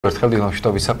ერთხელ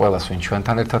დილამშვიდობისა ყველას, ვინ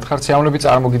ჩვენთან ერთად ხართ, სიამოვნებით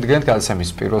წარმოგიდგენთ გადაცემის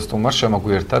პირველ სტუმარს,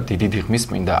 შემოგვიერთდა დიდი დიღმის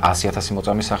წმინდა 100,000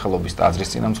 მოწამის სახელობის ტაძრის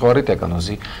წინამძღვარი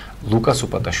დეკანოზი ლუკა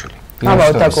სუპატაშვილი.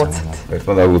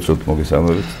 ერთმანეთს აგვუწევთ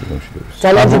მოგესალმებით დილამშვიდობის.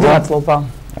 ძალიან დიდი მადლობა.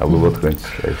 ალბათ თქვენს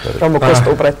რომ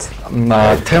მოგესწრეთ.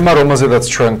 თემა, რომელზედაც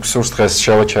ჩვენ გსურს დღეს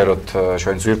შევაჩეროთ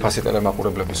ჩვენი ძვირფასი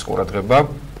ტელემაყურებლების ყურადღება,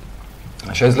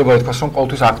 შეიძლება ითქვას, რომ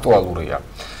ყოველთვის აქტუალურია.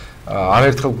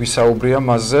 არაერთხელ გვისაუბრია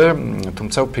მასზე,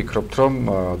 თუმცა ვფიქრობთ, რომ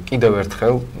კიდევ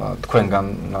ერთხელ თქვენგან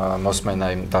მოსმენა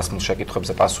იმ დასმულ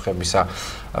შეკითხვებზე პასუხებისა,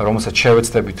 რომელსაც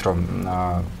შევეცდებით, რომ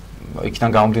იქიდან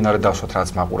გამომდინარე დავშოთ, რაც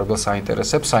მაყურებელს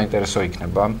საინტერესებს, საინტერესო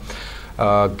იქნება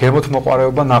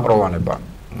გემოთმყოვარეობა, ნაყროვანება.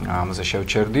 ამაზე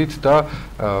შევჩერდით და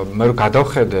მე რო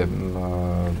გადავხედე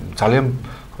ძალიან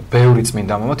ბევრი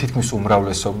წმინდა მამა, თითქმის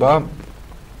უმრავლესობა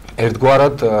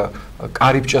ერთგვარად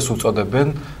კარიბჭეს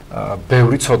უწოდებენ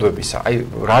ბევრი ცოდვებისა. აი,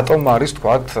 რატომ არის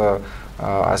თქვათ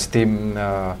ასეთი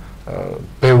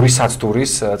ბევრი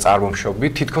საცდურის წარმოშობი,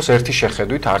 თითქოს ერთი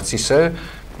შეხედვით არც ისე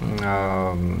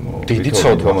დიდი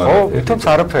ცოდვა, ხო? თუმცა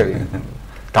არაფერი.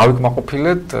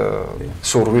 დავიკმაყოფილეთ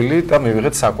სურვილი და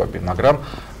მივიღეთ საკვები, მაგრამ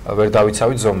ვერ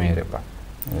დავიცავით ზომიერება.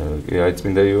 კი, აი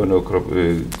წმინდა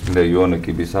იოანე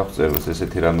კიბის აღწერას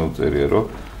ესეთი რამე უწერია, რომ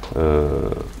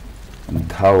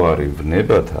მთავარი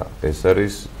ვნებათა ეს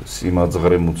არის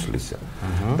სიმაძღრე მუცლისა.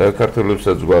 და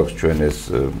ქართველებსაც გვაქვს ჩვენ ეს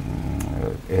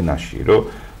ენაში, რომ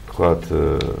თქვათ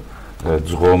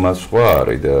ძღომა სხვა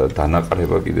არის და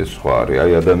დანაყრება კიდე სხვა არის.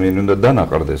 აი ადამიანი უნდა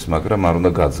დანაყრდეს, მაგრამ არ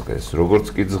უნდა გაძღეს. როგორც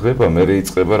კი ძღება, მე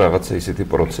იწყება რაღაცა ისეთი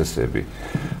პროცესები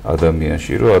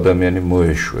ადამიანში, რომ ადამიანი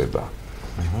მოეშვება.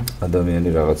 ადამიანი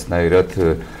რაღაცნაირად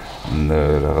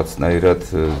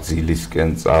ძილისკენ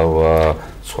წავა,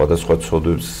 სხვადასხვა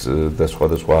ცოდვებს და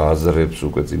სხვადასხვა აზრებს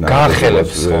უკვე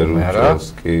გაახელებს ხოლმე რა.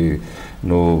 კი,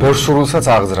 ნუ ბევრსურვილსაც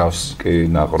აღძრავს. კი,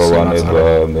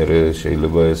 ნაყროვანება, მე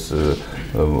შეიძლება ეს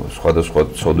სხვადასხვა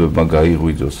ცოდვებმა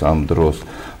გაიღვიძოს ამ დროს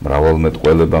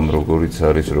მრავალმეტყველებამ, როგორიც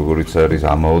არის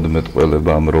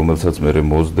ამაოდმეტყველებამ, რომელსაც მე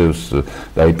მოსდევს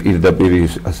და აი პირდაპირ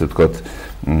ასე ვთქვათ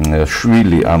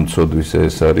შვილი ამ ცოდვის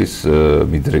ეს არის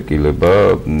მიდრეკილება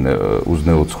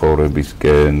უზნეო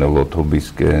ცხოვრებისკენ,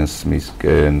 ლოთობისკენ,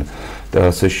 სმისკენ და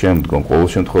ასე შემდგომ. ყოველ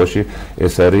შემთხვევაში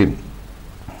ეს არის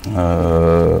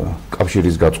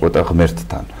კავშირის გაწყვეტა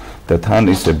ღმერთთან. და თან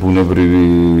ისე ბუნებრივი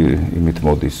იმით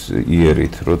მოდის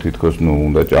იერით, რომ თითქოს ნუ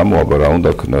უნდა ჭამო, აბა რა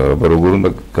უნდა ქნა, აბა როგორ უნდა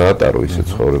გაატარო ისე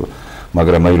ცხოვრება.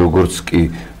 მაგრამ აი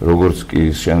როგორც კი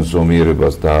შენ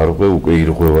ზომიერებას დაარღვე, უკვე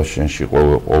ირღვევა შენში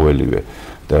ყოველივე.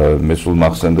 და მე სულ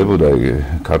მახსენდებოდა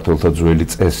ქართველთა ძველი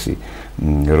წესი,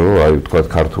 რომ აი ვთქვათ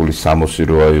ქართული სამოსი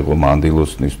რო აიღო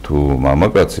მანდილოსნის თუ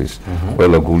მამაკაცის,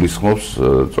 ყველა გულისხმობს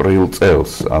წრილ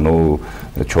წელს, ანუ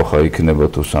ჩოხა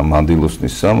იქნება თუ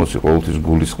მანდილოსნის სამოსი, ყოველთვის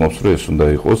გულისხმობს, რომ ეს უნდა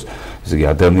იყოს, ესე იგი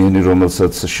ადამიანი,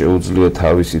 რომელსაც შეუძლია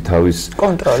თავის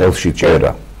ხელში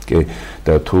ჭერა. კი,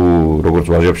 და თუ როგორც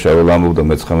ვაჟა-ფშაველა ამბობდა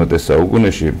მე-19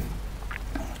 საუკუნეში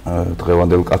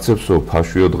დღევანდელ კაცებსო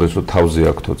ფაშვიო დღესო თავზე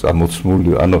აქთო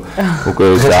წამოცმული, ანუ უკვე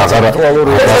ეს აღარ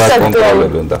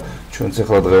აკონტროლებენ და ჩვენც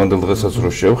ახლა დღევანდელ დღესაც რო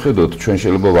შევხედოთ, ჩვენ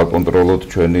შეიძლება ვაკონტროლოთ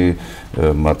ჩვენი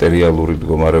მატერიალური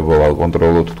მდგომარეობა,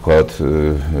 ვაკონტროლოთ თქვათ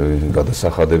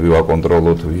გადასახადები,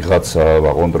 ვაკონტროლოთ ვიღაცა,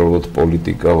 ვაკონტროლოთ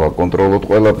პოლიტიკა, ვაკონტროლოთ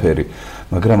ყველაფერი,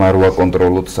 მაგრამ არ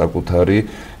ვაკონტროლოთ საკუთარი,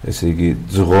 ესე იგი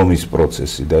ძღომის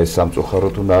პროცესი და ეს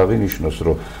სამწუხაროდ უნდა აღინიშნოს,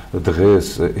 რომ დღეს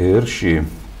ერში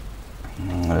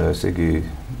ესე იგი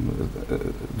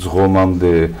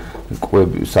ძღომამდე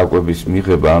საკვების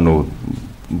მიღება, ანუ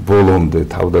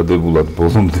ბოლომდე თავდადებულად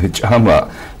ბოლომდე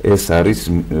ჭამა, ეს არის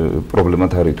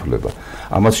პრობლემად არ ითვლება.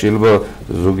 ამას შეიძლება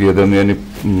ზოგი ადამიანი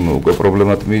უკვე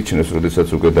პრობლემად მიიჩნევს, როდესაც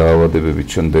უკვე დაავადებები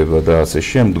ჩნდება და ასე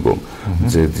შემდგომ,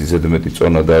 ზედმეტი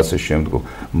წონა და ასე შემდგომ,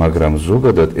 მაგრამ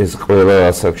ზოგადად ეს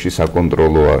ყველა ასაკში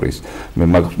საკონტროლო არის. მე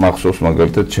მახსოვს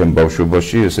მაგალითად ჩემ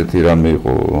ბავშვობაში ესეთი რამე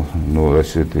იყო, ნუ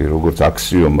ესეთი როგორც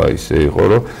აქსიომა ისე იყო,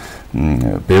 რომ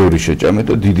ბევრი შეჭამე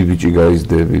და დიდი ბიჭი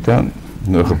გაიზრდები და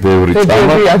ბევრი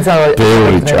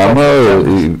ჭამა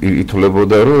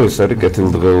ითვლებოდა, რომ ეს არის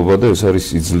კეთილდღეობა და ეს არის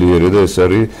სიძლიერე და ეს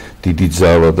არის დიდი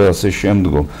ძალა და ასე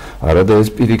შემდგომ. არა და ეს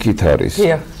პირიქით არის.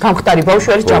 გამხდარი ბავშვი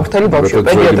არის, ჯანმრთელი ბავშვი,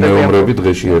 პედიატრები. მეომრები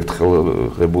დღეში ერთხელ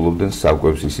ღებულობდნენ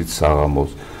საკვებს, ისიც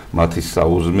საღამოს. მათი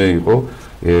საუზმე იყო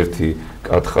ერთი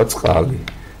კათხა წყალი.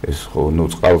 ეს ხო, ნუ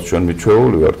წყალს ჩვენ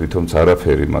მიჩვეული ვართ, თუმცა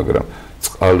არაფერი, მაგრამ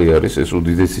წყალი არის ეს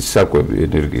უდიდესი საკვები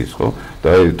ენერგიის, ხო? და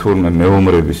აი თურმე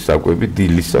მეომრების საკვები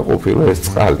დილისა ყოფილა ეს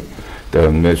წყალი. და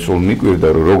მე სულ მიკვირდა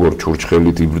რომ როგორ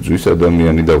ჩურჩხელით იბრძვის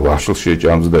ადამიანი და ვაშლს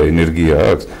შეჭამს და ენერგია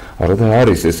აქვს, არადა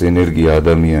არის ეს ენერგია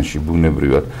ადამიანში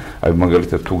ბუნებრივად. აი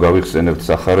მაგალითად თუ გავიხსენებთ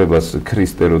სახარებას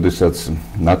ქრისტე, როდესაც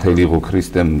ნათელი იყო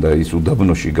ქრისტემ და ის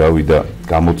უდაბნოში გავიდა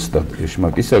გამოცდა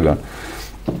ეშმაკისაგან,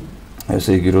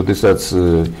 ესე იგი, როდესაც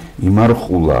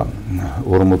იმარხულა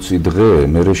 40 დღე,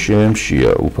 მერე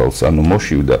შეემშია უფალს, ანუ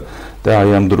მოშივდა და აი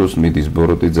ამ დროს მიდის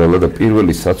ბოროტიძალა და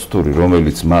პირველი საცთური,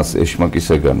 რომელიც მას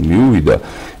ეშმაკისაგან მიუვიდა,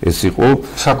 ეს იყო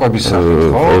საკვების სახით,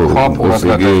 ხო? ეს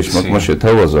იგი ეშმაკმა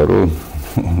შეთავაზა, რომ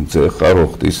ძე ხარო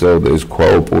ხტისაო და ეს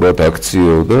ქვაო პურად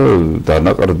აქციო და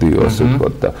დანაყრდიო, ასე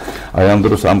ვთქვათ და აი ამ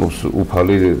დროს ამბობს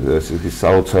უფალი ესეთი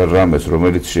საოცარ რამეს,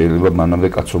 რომელიც შეიძლება მანამდე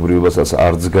კაცობრიობასაც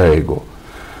არც გაეგო.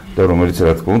 და რომელიც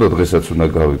რა თქმა უნდა დღესაც უნდა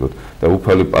გავიგოთ და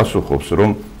უფალი პასუხობს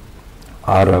რომ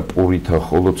არა პურითა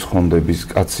ხოლო ცხონდების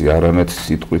კაცი არამედ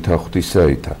სიტყვითა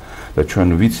ღვთისაითა და ჩვენ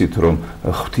ვიცით რომ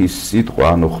ღვთის სიტყვა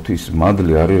ანუ ღვთის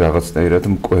მადლი არის რაღაცნაირად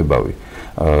მკვებავი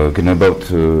გნებავთ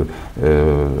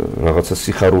რაღაცა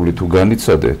სიხარული თუ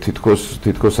განიცადე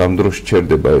თითქოს ამ დროს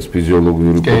ჩერდება ეს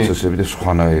ფიზიოლოგიური პროცესები და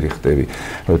სხვანაირი ხდები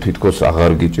თითქოს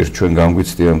აღარ გიჭირს ჩვენ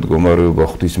განგვიცდია მდგომარეობა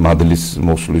ღვთის მადლის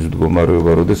მოსვლის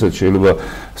მდგომარეობა როდესაც შეიძლება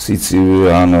სიცივე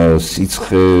ან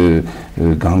სიცხე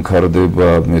განკარდება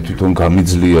მე თვითონ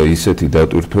გამიძლია ისეთი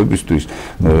დატვირთვებისთვის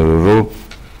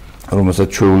რომელსაც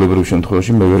ჩვეულებრივ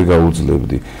შემთხვევაში მე ვერ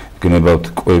გაუძლებდი გნებავთ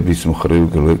კვების მხრივ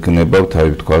გნებავთ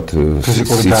აი ვთქვათ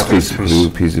სიცხის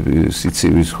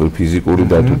სიცივის ფიზიკური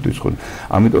დატვირთვის მხრივ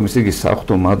ამიტომ ისე იგი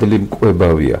საღვთო მადლი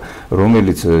მკვებავია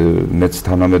რომელიც მეც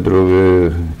თანამედროვე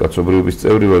კაცობრიობის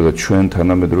წევრი ვარ და ჩვენ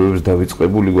თანამედროვეებს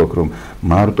დავიწყებული გვაქვს რომ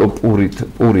მარტო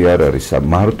პური არ არის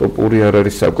მარტო პური არ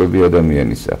არის საკვები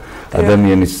ადამიანისა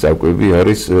ადამიანის საკვები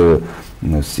არის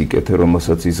სიკეთე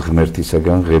რომელსაც ის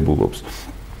ღმერთისაგან ღებულობს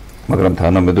მაგრამ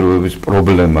თანამედროვეობის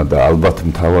პრობლემა და ალბათ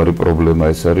მთავარი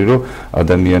პრობლემა ეს არის რომ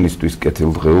ადამიანისთვის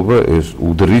კეთილდღეობა ეს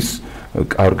უდრის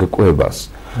კარგ კვებას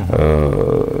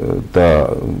და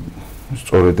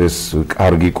სწორედ ეს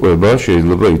კარგი კვება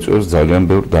შეიძლება იწვევს ძალიან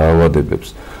ბევრ დაავადებებს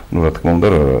ну რა თქმა უნდა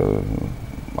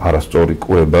არასწორი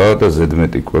კვება და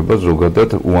ზედმეტი კვება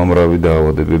ზოგადად უამრავი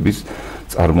დაავადებების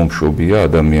წარმომშობია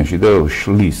ადამიანში და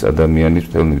შლის ადამიანის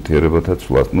მთელ ნივთიერებათა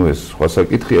ცვლას. Ну ეს სხვა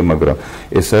საკითხია, მაგრამ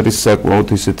ეს არის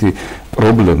საკმაოდ ისეთი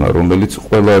პრობლემა, რომელიც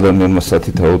ყველა ადამიანმა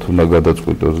სათითაოდ უნდა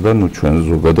გადაწყვიტოს და ну ჩვენ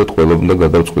ზოგადად ყველა უნდა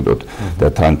გადავწყვიტოთ. და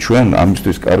თან ჩვენ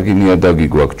ამისთვის კარგი ნიადაგი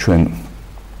გვაქვს ჩვენ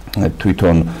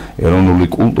თვითონ ეროვნული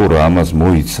კულტურა ამას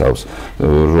მოიცავს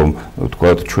რომ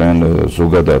თქვათ ჩვენ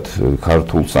ზოგადად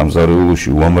ქართულ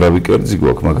სამზარეულოში უამრავი კერძი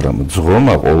გვაქვს მაგრამ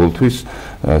ძღომა ყოველთვის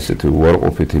ასეთი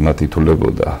უარყოფითი მათ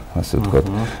ითვლებოდა ასე ვთქვათ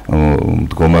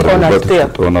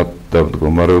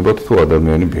მდგომარეობად თუ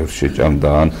ადამიანი ბევრს შეჭამდა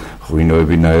ან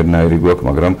ღვინოები ნაირ-ნაირი გვაქვს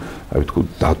მაგრამ აი ვთქვათ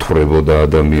დათვრებოდა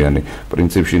ადამიანი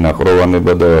პრინციპში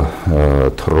ნაყროვანება და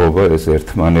თრობა ეს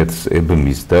ერთმანეთს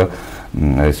ებმის და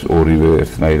ეს ორივე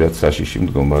ერთნაირად საშიში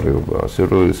მდგომარეობა ასე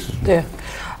რომ ეს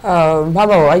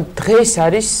მამა აი დღეს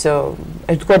არის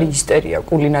ერთგვარი ისტერია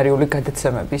კულინარიული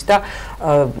გადაცემების და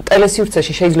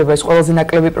ტელესივრცეში შეიძლება ეს ყველაზე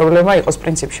ნაკლები პრობლემა იყოს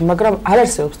პრინციპში მაგრამ არ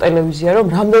არსებობს ტელევიზია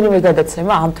რომ რამდენიმე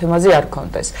გადაცემა ამ თემაზე არ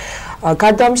ქონდეს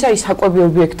გარდა ამისა ის საკვები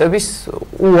ობიექტების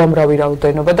უამრავი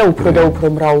რაოდენობა და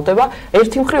უფრო მრავლდება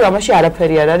ერთი მხრივ ამაში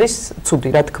არაფერი არ არის ცუდი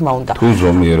რა თქმა უნდა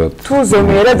თუ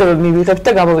ზომიერად მივიღებთ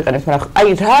და გამოვიყენებთ მაგრამ აი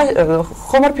რა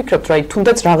ხომ არ ფიქრობთ რომ აი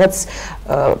თუნდაც რაღაც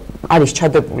არის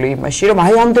ჩადებული იმაში რომ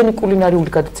აი ამდენი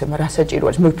კულინარიული გადაცემა რა საჭირო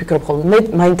არის მე ვფიქრობ ხოლმე მე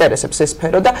მაინტერესებს ეს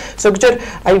სფერო და ზოგჯერ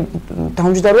აი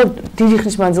დამჯდარვა დიდი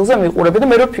ხნის მანძილზე მიყურები და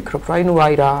მე რო ვფიქრობ რომ აი ნუ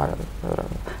აი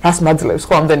რას მაძლევს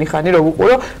ხო ამდენი ხანი რომ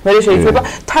უყურო მე შეიძლება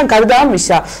თან გარდა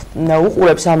ამისა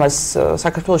უყურებს ამას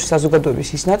საქართველოს საზოგადოების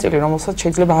ის ნაწილი რომელსაც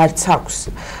შეიძლება არც აქვს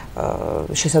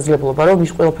შესაძლებლობა რომ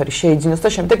ის ყველაფერი შეიძინოს და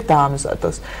შემდეგ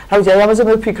დაამზადოს რა ვიცი აი ამაზე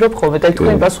მე ვფიქრობ ხოლმე და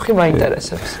თქვენი პასუხი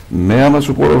მაინტერესებს მე ამას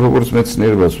უყურებ როგორც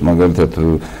მეცნიერებას მაგალითად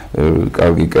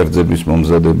კარგი კერძების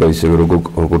მომზადება ისევე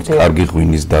როგორც კარგი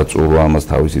ღვინის დაწურვა ამას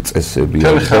თავისი წესები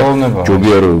აქვს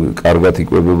ჯობია რომ კარგად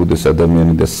იკვებებოდეს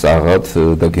ადამიანი და საღად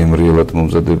და გემრიელად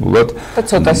მომზადებულად და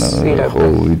ცოტას იღებდეს ხო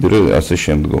ვიდრე ასე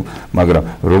შემდგომ მაგრამ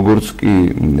როგორც კი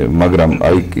მაგრამ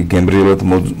აი გემრიელად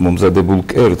მომზადებულ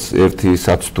კერძს ერთი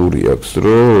საცდური აქვს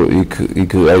რომ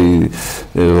იქ აი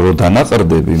რო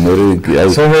დანაყრდები მე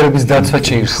აი სოვერების დაცვა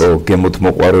ჭირს ხო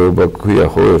გემოთმყოვარეობა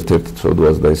ქვია ხო ერთ-ერთ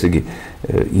ცოდვას და ესე იგი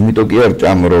იმიტომ კი არ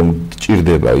ჭამ რომ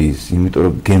ჭირდება ის იმიტომ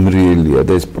რომ გემრიელია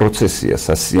და ეს პროცესია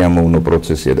სასიამოვნო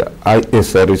პროცესია და აი ეს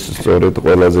არის სწორედ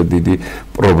ყველაზე დიდი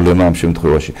პრობლემა ამ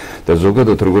შემთხვევაში და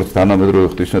ზოგადად როგორც თანამედროვე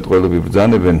ღვთისმეტყველები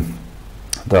ბრძანებენ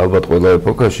და ალბათ ყველა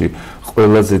ეპოქაში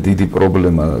ყველაზე დიდი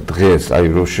პრობლემა დღეს, აი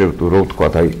რო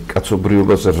ვთქვათ, აი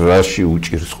კაცობრიობას რაში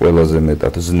უჭირს ყველაზე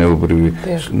მეტად ზნეობრივი,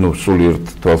 სულიერ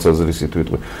თვალსაზრისით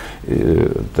ვიტყვი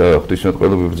და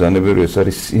ღვთისმეტყველური ბრძანებები ეს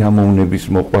არის სიამოვნების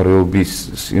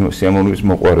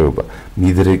მოყვარეობა,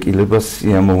 მიდრეკილება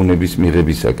სიამოვნების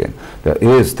მიღებისაკენ და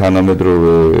ეს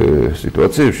თანამედროვე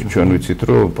სიტუაციებში ჩვენ ვიცით,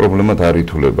 რომ პრობლემად არ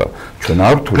ითვლება. ჩვენ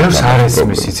არ ვთვლით ეს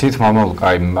არის იცით, მამა ლუკა,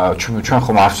 ჩვენ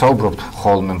ხომ არ ვსაუბრობთ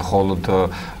ხოლმე მხოლოდ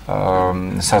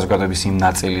საზოგადოების იმ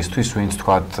ნაწილისთვის, ვინც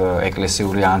თქვათ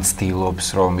ეკლესიური ან ცდილობს,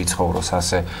 რომ იცხოვროს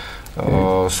ასე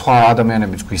სხვა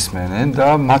ადამიანებიც გვისმენენ და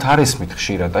მათ არ ესმით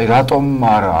ხშირად. აი რატომ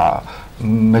არა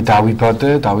მე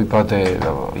დავიბადე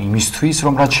იმისთვის,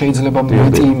 რომ რაც შეიძლება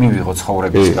მეტი მივიღო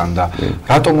ცხოვრებისგან და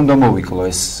რატომ უნდა მოვიკლო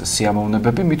ეს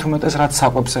სიამოვნებები, მით უმეტეს რაც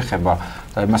საკვებს ეხება.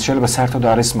 და იმას შეიძლება საერთოდ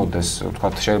არ ესმოდეს,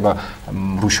 ვთქვათ, შეიძლება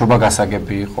მრუშობა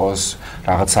გასაგები იყოს,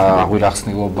 რაღაცა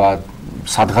აღვირახსნილობა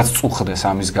სადღაც წუხდეს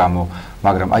ამის გამო,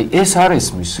 მაგრამ აი ეს არ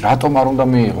ესმის, რატომ არ უნდა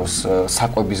მიიღოს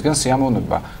საკვებისგან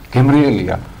სიამოვნება?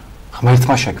 გემრიელია,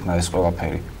 ღმერთმა შექმნა ეს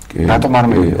ყველაფერი. რატომ არ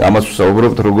მივიღოს? ამას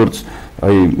ვსაუბრობთ, როგორც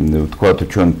აი ვთქვათ,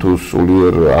 ჩვენ თუ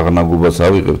სულიერ აღნაგობას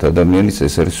ავიღებთ ადამიანის,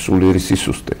 ეს არის სულიერი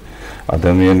სისუსტე.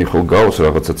 ადამიანი ხო გავს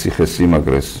რაღაცა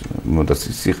ციხესიმაგრეს, და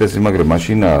ციხესიმაგრე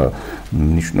მაშინაა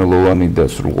მნიშვნელოვანი და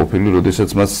სრულყოფილი, როდესაც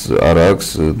მას არ აქვს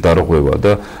დარღვევა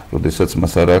და როდესაც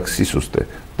მას არ აქვს სისუსტე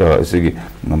და ესე იგი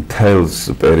მთელს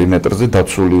პერიმეტრზე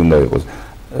დაცული უნდა იყოს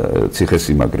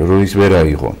ციხესიმაგრე, რომ ის ვერ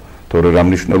აიღო. თორე რა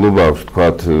მნიშვნელობა აქვს,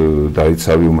 თქვათ,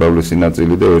 დაიცავი უმრავლესი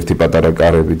ნაწილი და ერთი პატარა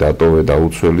კარები დატოვე და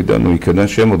უცველი და ნუ იქიდან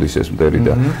შემოდის ეს მტერი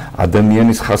და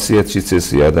ადამიანის ხასიათშიც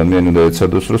ესეა, ადამიანი უნდა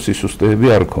ეცადოს, რომ სისუსტეები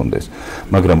არ ქონდეს.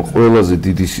 მაგრამ ყველაზე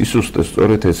დიდი სისუსტე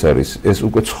სწორედ ეს არის, ეს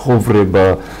უკვე ცხოვრება,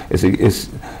 ესე იგი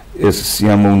ეს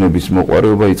სიამოვნების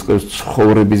მოყვარეობა იწყებს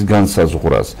ცხოვრების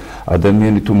განსაზღვრას.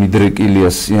 ადამიანი თუ მიდრეკილია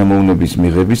სიამოვნების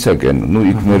მიღებისაკენ, ნუ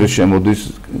იქ მერე შემოდის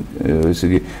ესე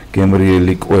იგი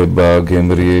გემრიელი კვება,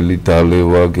 გემრიელი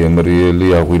დალევა, გემრიელი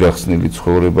აღვირახსნილი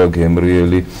ცხოვრება,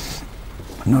 გემრიელი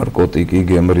ნარკოტიკი,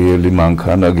 გემრიელი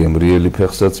მანქანა, გემრიელი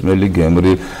ფეხსაცმელი,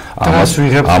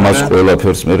 ამას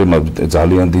ყველაფერს მერე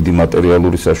ძალიან დიდი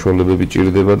მატერიალური საშუალებები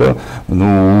ჭირდება და ნუ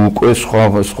უკვე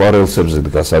სხვა რელსებზე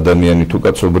დგას ადამიანი თუ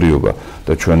კაცობრიობა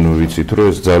და ჩვენ ვიცით, რომ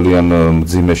ეს ძალიან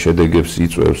მძიმე შედეგებს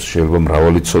იწვევს, შეიძლება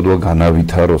მრავალი ცოდვა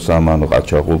განავითაროს ამან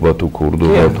ყაჩაღობა თუ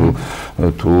ქურდობა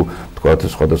თუ თქვათ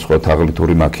სხვადასხვა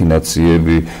თაღლითური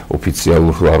მაქინაციები,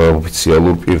 ოფიციალურ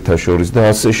არაოფიციალურ პირთა შორის და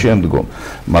ასე შემდგომ.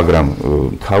 მაგრამ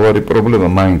მთავარი პრობლემა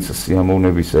მაინც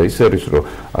სიამოვნებისა ის არის, რომ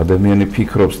ადამიანი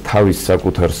ფიქრობს თავის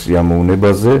საკუთარ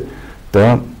სიამოვნებაზე და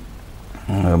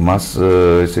მას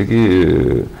ესე იგი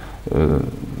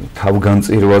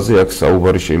თავგანწირვაზე აქ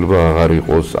საუბარი შეიძლება აღარ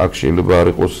იყოს, აქ შეიძლება არ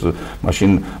იყოს,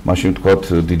 მაშინ თქვათ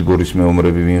დიდგორის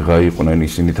მეომრები ვინღა იყვნენ,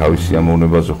 ისინი თავის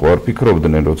სიამოვნებაზე ხო არ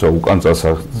ფიქრობდნენ, როცა უკან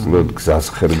წასახლდნენ, გზას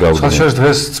ხერგავდნენ. ხაშაშ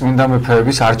დღეს წმინდა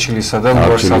მეფეების არჩილისა და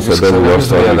ლუარსაბის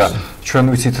და ჩვენ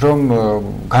ვიცით, რომ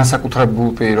განსაკუთრებულ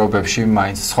პირობებში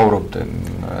მაინც ცხოვრობდნენ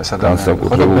ეს ადამიანები,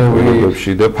 ხო და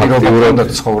პირობებში და ფაქტიურად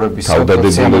ცხოვრების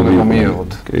თავდადებულები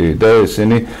მიიღოთ. კი, და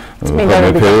ესენი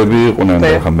მეფეები იყვნენ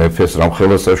და ხა მეფეს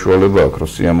რამხელა საშუალება აქვს, რომ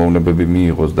სიამოვნებები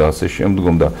მიიღოს და ასე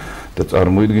შემდგომ და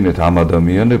წარმოიდგინეთ ამ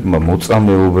ადამიანებმა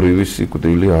მოწამეობრივი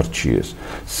სიკვდილი არჩიეს.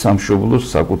 სამშობლოს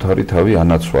საკუთარი თავი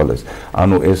ანაცვალეს.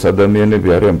 ანუ ეს ადამიანები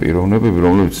არიან პიროვნებები,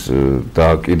 რომლებიც და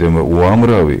კიდევ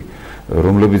უამრავი,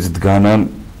 რომლებიც დგანან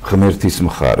ღმერთის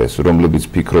მხარეს, რომლებიც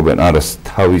ფიქრობენ არა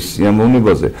თავის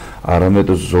სიამოვნებაზე, არამედ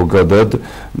ზოგადად,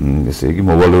 ესე იგი,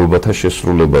 მოვალეობათა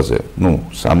შესრულებაზე. ნუ,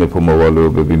 სამეფო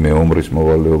მოვალეობები, მეომრის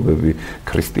მოვალეობები,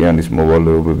 ქრისტიანის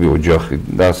მოვალეობები, ოჯახი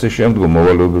და ასე შემდგომ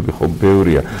მოვალეობები ხო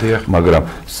ბევრია, მაგრამ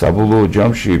საბოლოო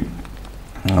ჯამში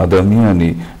ადამიანი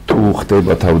თუ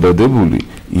ხდება თავდადებული,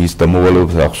 ის და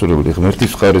მოვალეობათა აღსრულებელი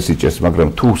ღმერთის მხარეს იჭერს, მაგრამ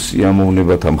თუ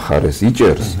სიამოვნებათა მხარეს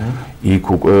იჭერს, იქ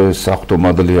უკვე საღვთო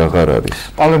მადლი აღარ არის.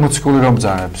 პალემოციკული რომ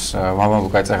ბრძანებს, მამა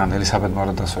ლუკა ეწეგან ელისაბედ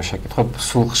მარადასვას შეკითხვა,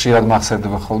 სულ ხშირად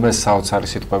მახსენდება ხოლმე ეს საოცარი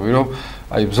სიტყვები, რომ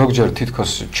აი ზოგჯერ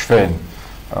თითქოს ჩვენ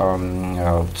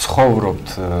ცხოვრობთ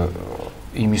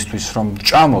იმისთვის, რომ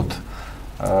ვჭამოთ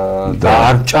და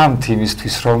არ ვჭამთ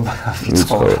იმისთვის, რომ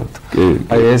ვიცხოვროთ.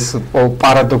 აი ეს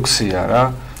პარადოქსია რა.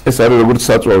 ეს არის როგორც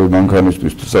საწვავი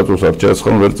მანქანისთვის, თუ საწვავს არ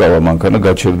ჩაეცხონ, ვერ წავა მანქანა,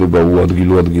 გაჩერდება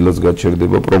უადგილო ადგილას,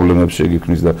 გაჩერდება, პრობლემებს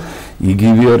შეგიქმნის და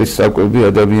იგივე არის საკვები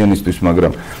ადამიანისთვის,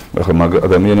 მაგრამ ახლა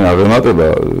ადამიანი აღემატება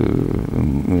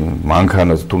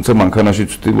მანქანას, თუმცა მანქანაში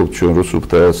ვცდილობთ ჩვენ რო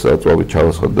სუფთა საწვავი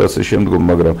ჩავასხოთ და ასე შემდგომ,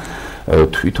 მაგრამ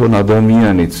თვითონ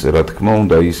ადამიანიც, რა თქმა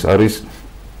უნდა, ის არის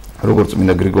როგორც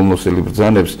წმინდა გრიგოლ ნოსელი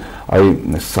ბრძანებს,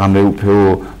 აი სამეუფეო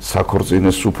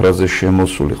საქორწინო სუფრაზე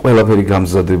შემოსული ყველაფერი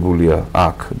გამზადებულია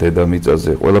აქ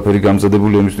დედამიწაზე ყველაფერი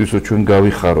გამზადებულია იმისთვის რომ ჩვენ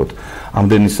გავიხაროთ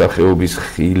ამდენი სახეობის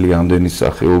ხილი ამდენი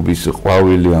სახეობის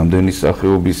ყვავილი ამდენი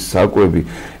სახეობის საკვები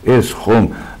ეს ხომ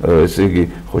ესე იგი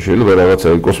ხო შეიძლება რაღაცა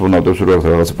კოსმონავტებს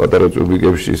რაღაც პატარა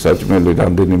წუბიკებში საჭმელი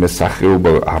რამდენიმე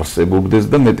სახეობა არსებობდეს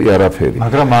და მეტი არაფერი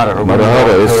მაგრამ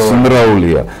არა ეს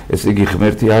სიმრავლეა ესე იგი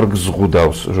ღმერთი არ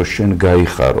გზღუდავს რომ შენ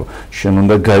გაიხარო შენ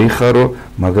უნდა გაიხარო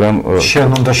მაგრამ შენ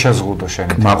უნდა შეზღუდო შენი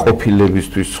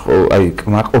კმაყოფილებისთვის აი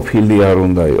კმაყოფილი არ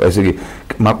უნდა ესე იგი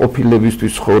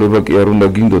კმაყოფილებისთვის ცხოვრება კი არ უნდა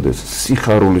გინდოდეს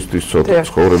სიხარულისთვის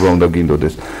ცხოვრება უნდა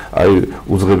გინდოდეს აი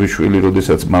უძღებიშვილი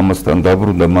როდესაც მამასთან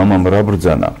დაბრუნდა მამამ რა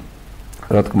ბრძანა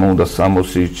რა თქმა უნდა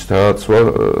 60 დააცვა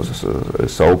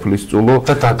საუფლისწულო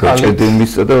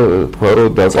ჭედემისა და თქვა რომ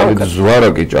დაკალით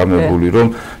ზვარაკი ჭამებული რომ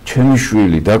ჩემი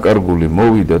შვილი დაკარგული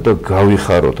მოვიდა და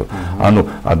გავიხაროთ ანუ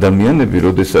ადამიანები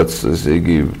როდესაც ესე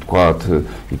იგი თქვათ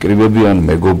იკრიბებიან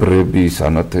მეგობრები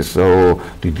სანათესაო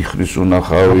დიდი ხნის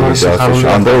უნახავი და ასე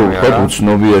შანდა ვთქვათ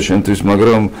უცნობია შენთვის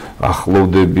მაგრამ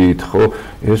ახლოვდებით ხო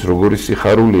ეს როგორი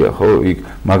სიხარულია ხო იქ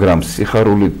მაგრამ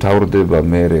სიხარული თავრდება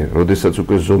მერე როდესაც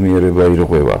უკვე ზომიერება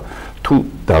ირღვევა თუ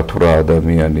დათვრა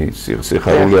ადამიანი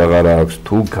სიხარული აღარ აქვს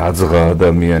თუ გაძღა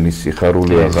ადამიანი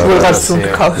სიხარული აღარ აქვს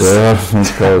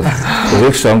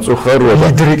ეგ სამწუხაროა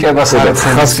იდრიკებას არ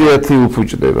აცემს ხასიათი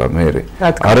უფუჭდება მერე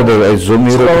არა და აი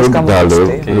ზომიერად დალევ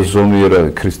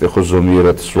ზომიერად ქრისტე ხო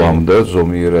ზომიერად სვამდა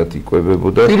ზომიერად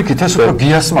იკვებებოდა პირიქით ეს უფრო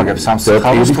გიასმაგებს ამ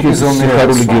სიხარულს თუ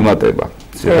სიხარული გიმატება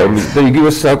სიხარული და იგივე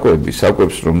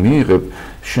საკვებს რომ მიიღებ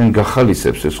შენ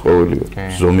გახალისებს ეს ყოველივე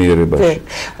ზომიერებაში.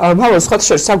 მამა სხვათა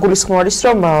შორის საგულისხმოა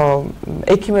რომ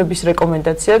ექიმების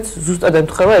რეკომენდაციაც ზუსტად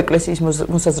ემთხვევა ეკლესიის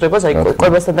მოსაზრებას, აი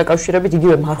კვებასთან დაკავშირებით,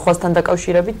 იგივე მარხვასთან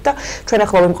დაკავშირებით და ჩვენ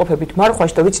ახლა ვიმყოფებით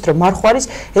მარხვაში და ვიცით რომ მარხვარის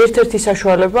ერთ-ერთი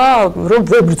საშუალება რომ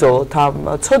ვებრძოლოთ ამ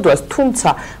ცოდვას, თუმცა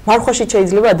მარხვაში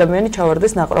შეიძლება ადამიანი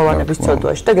ჩავარდეს ნაყროვანების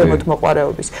ცოდვაში და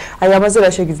გემოთმყოვარეობის. აი ამაზე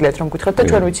რა შეგიძლიათ რომ გითხრათ და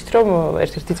ჩვენ ვიცით რომ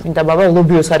ერთ-ერთი წმინდა ბაბა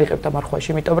ლობიოს არიღებდა მარხვაში,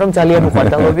 იმიტომ რომ ძალიან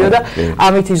უყვარდა ლობიო და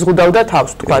ამით იზღუდავდა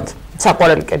თავს, თქვათ,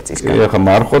 საყვარელი კერძისგან. ეხლა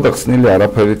მარხვა და ხსნილი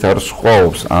არაფერით არ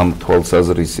სხვაობს ამ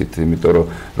თვალსაზრისით, იმიტომ რომ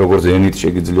როგორც ენით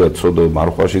შეგიძლია ცოდო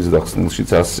მარხვაშიც და ხსნილშიც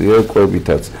ასეა,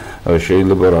 კვებითაც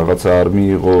შეიძლება რაღაცა არ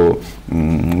მიიღო,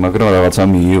 მაგრამ რაღაცა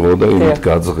მიიღო და იმით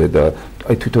გაძღე და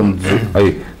აი თვითონ აი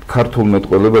ქართულ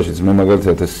მეტყველებაშიც მე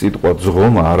მაგალითად ეს სიტყვა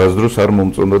ძღომა არასდროს არ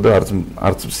მომწონდა და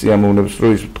არც სიამოვნებს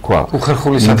რომ ის თქვა.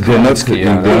 უხერხული სათქმელია.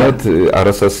 იმდენად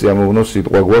არასასიამოვნო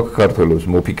სიტყვა გვაქვს ქართველებს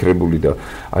მოფიქრებული და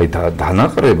აი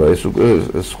დანაყრება ეს უკვე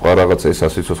სხვა რაღაცა ეს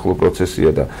სასიცოცხლო პროცესია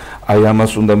და აი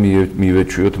ამას უნდა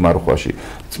მივეჩვიოთ მარხვაში.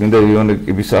 წმინდა იონე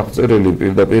კიბის აღწერელი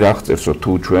პირდაპირ აღწერს რომ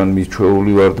თუ ჩვენ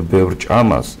მიჩვეული ვართ ბევრ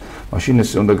ჭამას მაშინ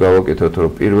ესე უნდა გავაკეთოთ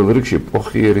რომ პირველ რიგში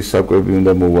პოხიერი საკვები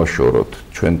უნდა მოვაშოროთ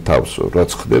ჩვენ თავსო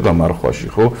რაც ხდება მარხვაში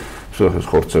ხო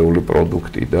ხორცეული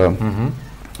პროდუქტი და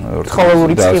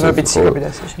ცხოველური ციხეები და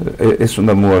ასე შემდეგ ეს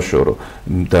უნდა მოაშორო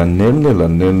და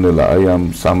ნელ-ნელა აი ამ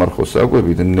სამარხო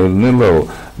საკვებით ნელ-ნელაო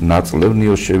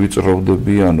ნაწლევნიო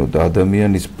შევიწროვდებიანო და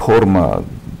ადამიანის ფორმა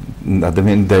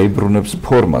ადამიანი დაიბრუნებს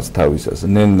ფორმას თავისას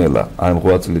ნელ-ნელა ამ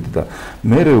ღვაწლით და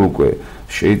მერე უკვე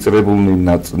შეიწრებულნი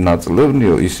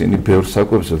ნაწლევნიო ისინი ბევრ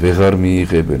საკვებს ვეღარ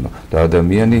მიიღებენო და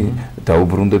ადამიანი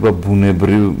დაუბრუნდება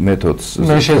ბუნებრივ მეთოდს.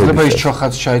 მე შეიძლება ის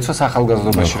ჩოხაც ჩაიცვას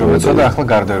ახალგაზრდობაში რომ ეცოდა ახლა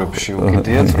გარდერებში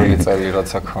უკიდია წვრილი წელი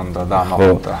როცა ქონდა და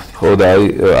ამაყობდა. ხო და აი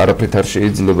არაფრით არ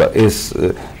შეიძლება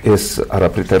ეს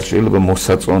არაფრით არ შეიძლება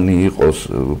მოსაწონი იყოს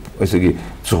ესე იგი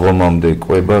ძღომამდე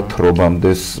კვება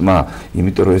თრობამდე სმა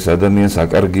იმიტომ რომ ეს ადამიანს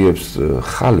აკარგიებს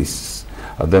ხალისს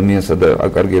ადამიანსა და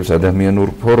აკარგებს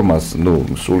ადამიანურ ფორმას, ნუ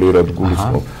სულიერად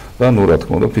გულისხმობ და ნუ რა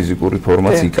თქმა უნდა ფიზიკური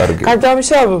ფორმაც იკარგებს.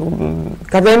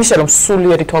 გარდა იმისა, რომ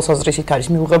სულიერი თვალსაზრისით არის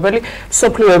მიუღებელი,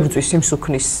 სოფლიო ებრძვის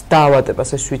სიმსუქნის დაავადებას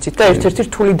ეს ვიცით და ერთ-ერთი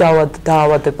რთული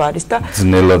დაავადება არის და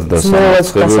ძნელად და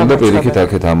სამარცხებელი და პირიქით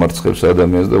აქეთ ამარცხებს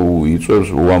ადამიანს და იწვევს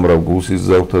უამრავ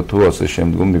გულსიზრდათა თუ ასე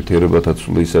შემდგომ ნივთიერებათა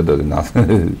ცვლისა და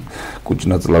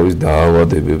კუჭნაწლავის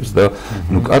დაავადებებს და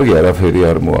ნუ კარგი არაფერი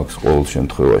არ მოაქვს ყოველ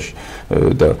შემთხვევაში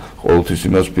და ყოველთვის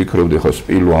იმას ვფიქრობდი ხო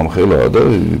სპილო ამხელაა და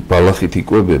ბალახით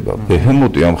იკვებება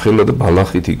ბეჰემოტი ამხელა და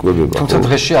ბალახით იკვებება თუმცა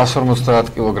დღეში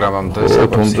 150 კილოგრამამდე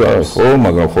თუმცა ხო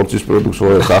მაგრამ ხორცის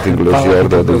პროდუქტს ხახინგლებში არ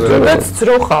დადეს და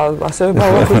ძროხა ასევე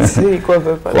ბალახით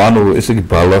იკვებება ანუ ესე იგი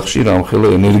ბალახში რამხელა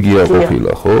ენერგია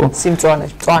ყოფილა ხო სიმწვანე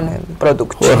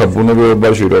პროდუქტი ხო ახლა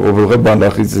ბუნებაში რა ყოფილიყო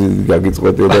ბალახით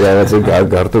გაგიწყვეტია და რაღაცა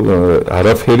გართო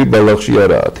არაფერი ბალახში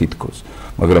არაა თითქოს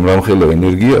მაგრამ რამხელა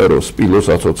ენერგია რო სპილოს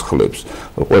აცოცხლებს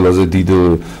ყველაზე დიდ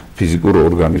ფიზიკურ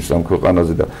ორგანიზმს ამ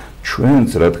ქვეყანაზე და ჩვენც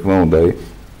რა თქმა უნდა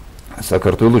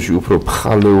საქართველოში უფრო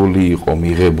ფხალეული იყო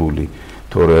მიღებული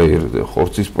თორე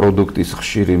ხორცის პროდუქტის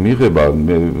ხშირი მიღება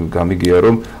გამიგია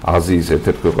რომ აზიის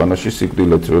ერთ-ერთ ქვეყანაში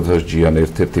სიკვდილით როდესაც ჯიან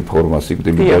ერთ-ერთი ფორმა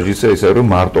სიკვდილი დაჟისა ისე რომ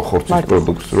მარტო ხორცის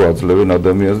პროდუქტს რო აძლევენ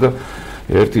ადამიანს და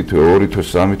ერთი თვე, ორი თვე,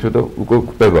 სამი თვე და უკვე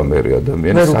კვდება მე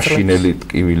ადამიანი საშინელი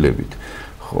ტკივილებით.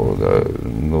 ხო და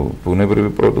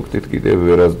ბუნებრივი პროდუქტით კიდე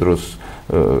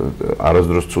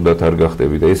არასდროს ცუდად არ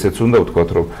გახდები და ესეც უნდა ვთქვათ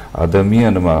რომ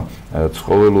ადამიანმა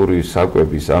ცხოველური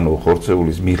საკვების ანუ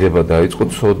ხორცეულის მიღება დაიწყო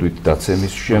ცოდვით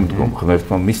დაცემის შემდგომ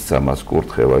ღმერთმა მისცა მას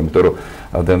კურთხევა იმიტომ რომ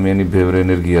ადამიანი ბევრ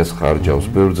ენერგიას ხარჯავს,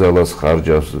 ბევრ ძალას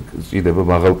ხარჯავს, წიდება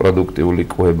მაღალპროდუქტიული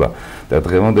კვება და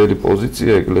დღევანდელი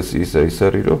პოზიცია ეკლესიისა ის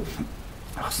არის რომ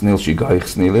ხსნელში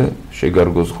გაიხსნილე,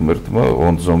 შეგარგოს ღმერთმა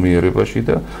ონძომიერებაში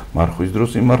და მარხვის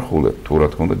დროს იმარხულე. თუ რა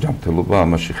თქმა უნდა ჯანმრთელობა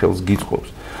ამაში ხელს გიწყობს.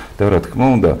 და რა თქმა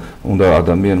უნდა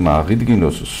ადამიანმა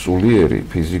აღიდგინოს სულიერი,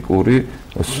 ფიზიკური,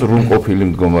 სრულყოფილი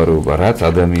მდგომარეობა, რაც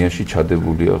ადამიანში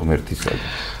ჩადებულია ღმერთისაგან.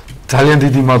 ძალიან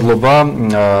დიდი მადლობა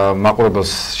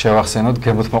მაყურებელს შევახსენოთ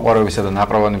გემოთმყოვარეობისა და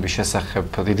ნაყროვანების შესახებ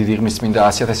დიდი ღმის წმინდა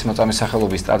 100.000 მოწამის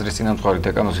სახელობის ტაძრის წინამძღვარი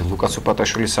დეკანოზი ლუკა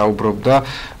სუპატაშვილი საუბრობდა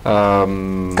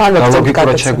და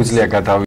ლოგიკურად შეგვიძლია გადავიდეთ